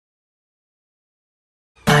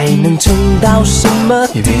还能撑到什么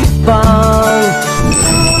地方？等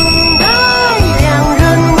待两人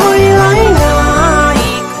回来那一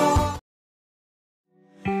刻。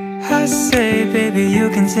 I say, baby, you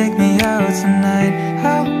can take me out tonight.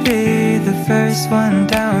 I'll be the first one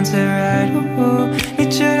down to ride. Ooh, 你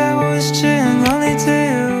知道我是只能 only to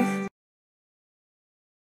you.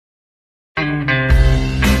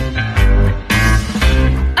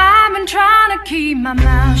 I've been trying to keep my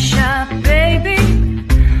mouth shut, baby.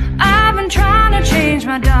 I've been trying to change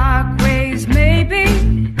my dark ways, maybe.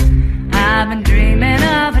 I've been dreaming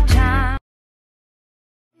of a time.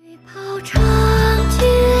 跑长街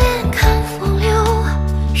看风流，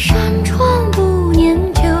山川不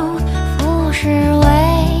念旧，浮世为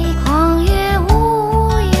狂野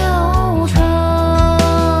无忧愁。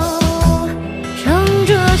乘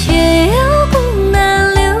着斜阳不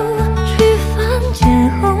难留，去凡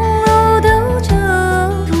间红楼斗酒。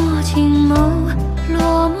若情眸，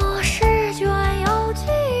落寞诗卷又几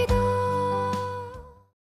度。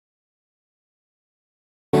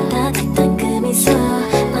 따뜻한 그 미소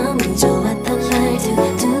너무 좋았던 말투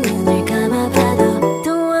두 눈을 감아봐도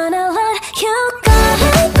Don't wanna let you go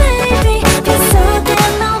baby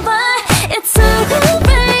계속되나 봐 It's so good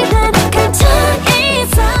baby 감정이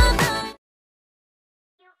있어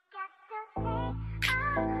You got to say oh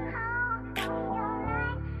oh do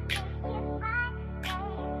you like if I say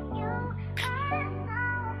you and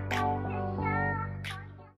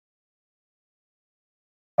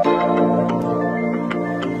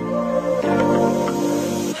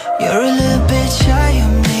You're a little bit shy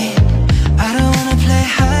of me. I don't wanna play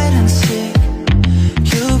hide and seek.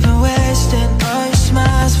 You've been wasting all your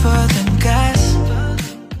smiles for them guys.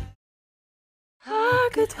 I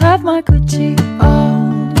could have my Gucci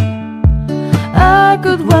on. I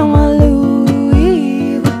could wear my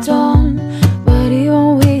Louis Vuitton, but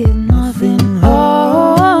even with nothing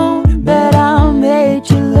on, bet I made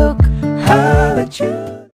you look. How about you?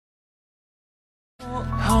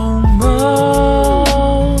 好吗？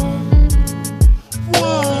我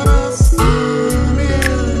的思念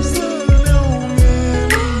是6月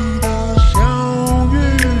里的小雨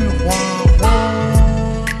哗哗。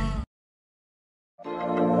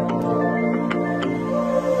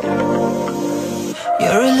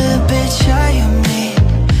You're a little bit shy of me.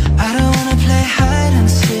 I don't wanna play hide and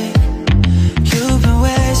seek. You've been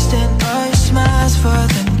wasting all your smiles for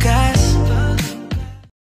them guys.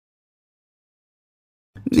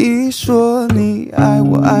 你说你爱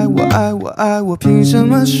我，爱我，爱我，爱我，凭什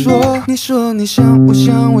么说？你说你想我，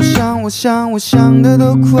想我，想我，想我，想的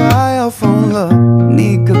都快要疯了。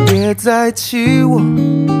你可别再气我，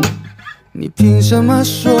你凭什么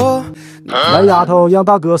说？来，丫头，让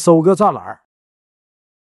大哥收个栅栏。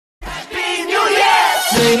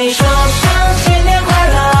对你说声新年快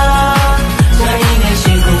乐，这一年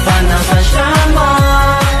辛苦烦恼算什么？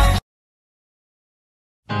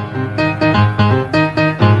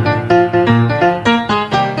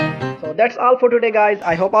 That's all for today guys.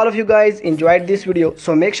 I hope all of you guys enjoyed this video,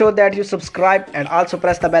 so make sure that you subscribe and also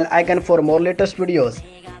press the bell icon for more latest videos.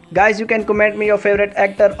 Guys, you can comment me your favorite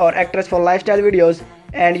actor or actress for lifestyle videos,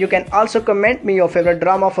 and you can also comment me your favorite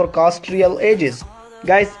drama for cast real ages.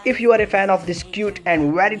 Guys, if you are a fan of this cute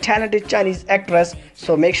and very talented Chinese actress,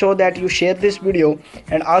 so make sure that you share this video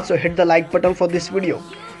and also hit the like button for this video.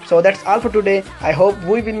 So that's all for today. I hope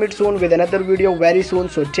we will meet soon with another video very soon.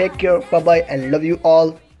 So take care, bye bye, and love you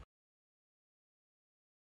all.